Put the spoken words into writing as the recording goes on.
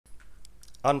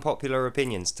Unpopular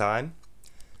opinions time.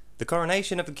 The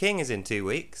coronation of the king is in 2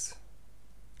 weeks.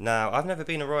 Now, I've never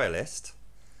been a royalist.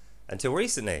 Until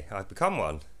recently, I've become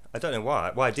one. I don't know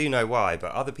why. Well, I do know why,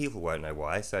 but other people won't know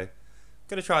why, so I'm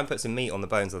going to try and put some meat on the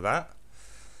bones of that.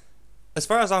 As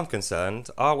far as I'm concerned,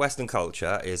 our Western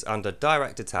culture is under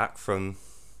direct attack from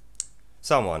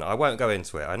someone. I won't go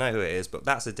into it. I know who it is, but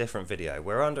that's a different video.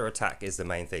 We're under attack is the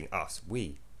main thing. Us.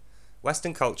 We.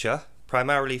 Western culture,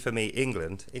 primarily for me,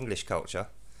 English culture,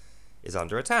 is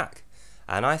under attack.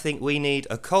 And I think we need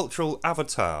a cultural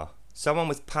avatar. Someone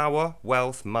with power,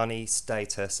 wealth, money,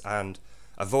 status, and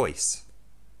a voice.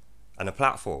 And a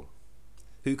platform.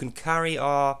 Who can carry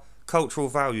our cultural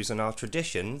values and our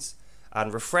traditions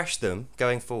and refresh them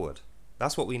going forward.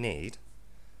 That's what we need.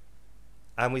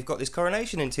 And we've got this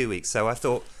coronation in 2 weeks, so I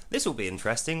thought this will be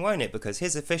interesting, won't it? Because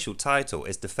his official title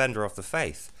is Defender of the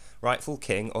Faith, rightful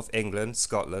King of England,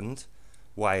 Scotland,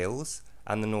 Wales,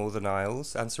 and the Northern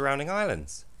Isles and surrounding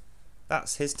islands.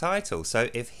 That's his title. So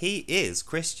if he is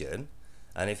Christian,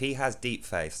 and if he has deep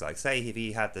faith, like say if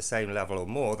he had the same level or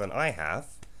more than I have,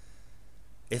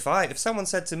 if someone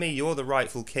said to me, you're the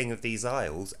rightful king of these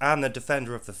isles and the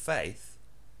defender of the faith,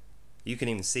 you can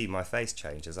even see my face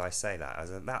change as I say that.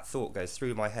 As that thought goes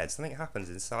through my head, something happens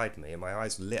inside me and my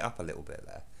eyes lit up a little bit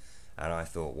there. And I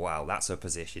thought, wow, that's a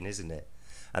position, isn't it?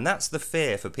 And that's the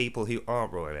fear for people who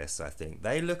aren't royalists, I think.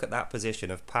 They look at that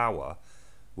position of power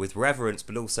with reverence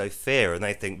but also fear, and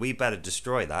they think we better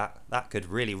destroy that. That could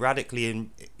really radically,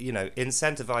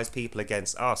 incentivize people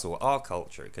against us or our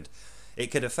culture. It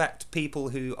could affect people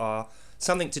who are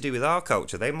something to do with our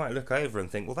culture. They might look over and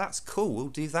think, well, that's cool, we'll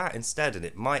do that instead, and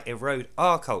it might erode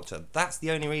our culture. That's the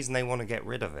only reason they want to get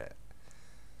rid of it.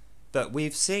 But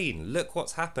we've seen, look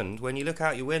what's happened. When you look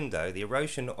out your window, the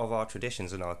erosion of our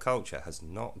traditions and our culture has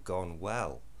not gone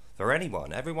well for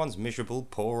anyone. Everyone's miserable,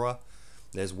 poorer.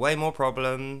 There's way more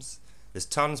problems. There's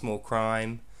tons more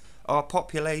crime. What's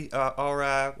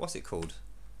it called?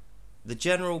 The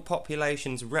general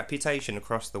population's reputation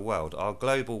across the world, our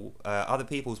global, other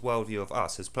people's worldview of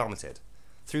us has plummeted.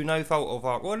 Through no fault of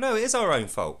our... Well, no, it is our own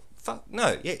fault.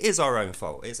 No, it is our own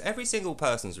fault. It's every single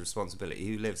person's responsibility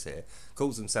who lives here,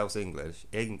 calls themselves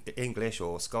English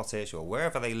or Scottish or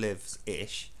wherever they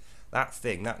live-ish, that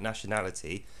thing, that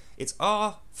nationality, it's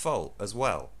our fault as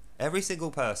well. Every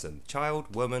single person,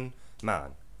 child, woman,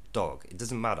 man, dog, it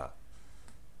doesn't matter.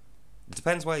 It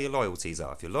depends where your loyalties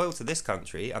are. If you're loyal to this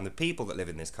country and the people that live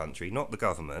in this country, not the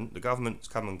governments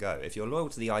come and go. If you're loyal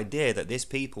to the idea that this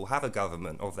people have a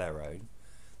government of their own,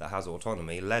 that has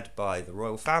autonomy, led by the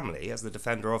royal family as the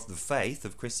defender of the faith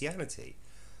of Christianity,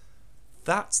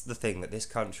 that's the thing that this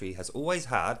country has always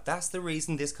had. That's the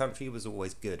reason this country was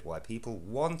always good, why people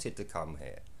wanted to come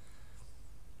here.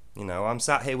 You know, I'm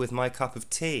sat here with my cup of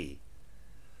tea.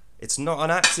 It's not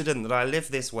an accident that I live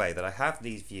this way, that I have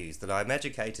these views, that I'm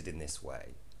educated in this way.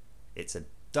 It's a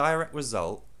direct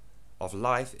result of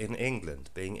life in England,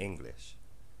 being English.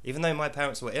 Even though my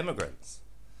parents were immigrants.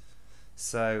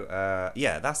 So,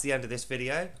 yeah, that's the end of this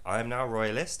video. I am now a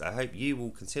royalist. I hope you will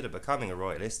consider becoming a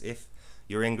royalist if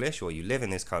you're English or you live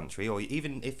in this country, or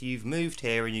even if you've moved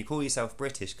here and you call yourself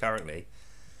British currently.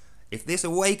 If this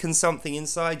awakens something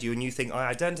inside you and you think, I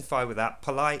identify with that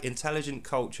polite, intelligent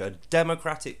culture,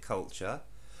 democratic culture,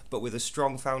 but with a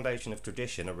strong foundation of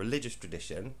tradition, a religious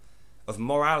tradition, of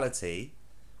morality,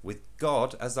 with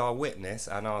God as our witness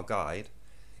and our guide,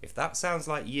 if that sounds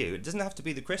like you, it doesn't have to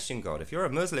be the Christian God. If you're a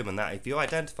Muslim and that, if you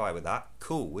identify with that,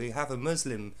 cool. We have a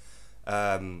Muslim,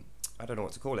 I don't know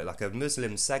what to call it, like a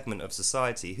Muslim segment of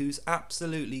society who's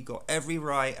absolutely got every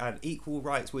right and equal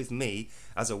rights with me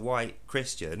as a white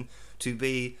Christian to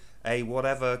be a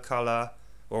whatever colour,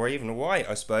 or even a white,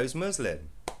 I suppose, Muslim.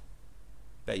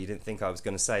 Bet you didn't think I was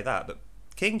going to say that, but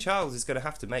King Charles is going to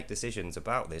have to make decisions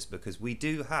about this because we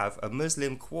do have a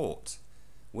Muslim court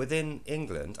within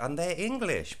England, and they're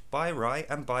English by right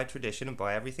and by tradition and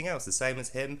by everything else, the same as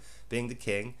him being the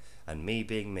king and me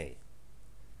being me.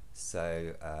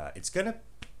 So it's going to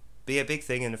be a big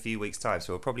thing in a few weeks' time,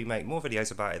 so we'll probably make more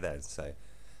videos about it then. So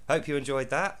hope you enjoyed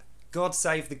that. God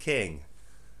save the king.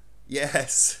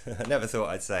 Yes, I never thought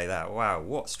I'd say that. Wow,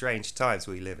 what strange times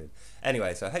we live in.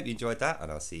 Anyway, so I hope you enjoyed that, and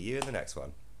I'll see you in the next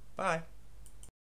one. Bye.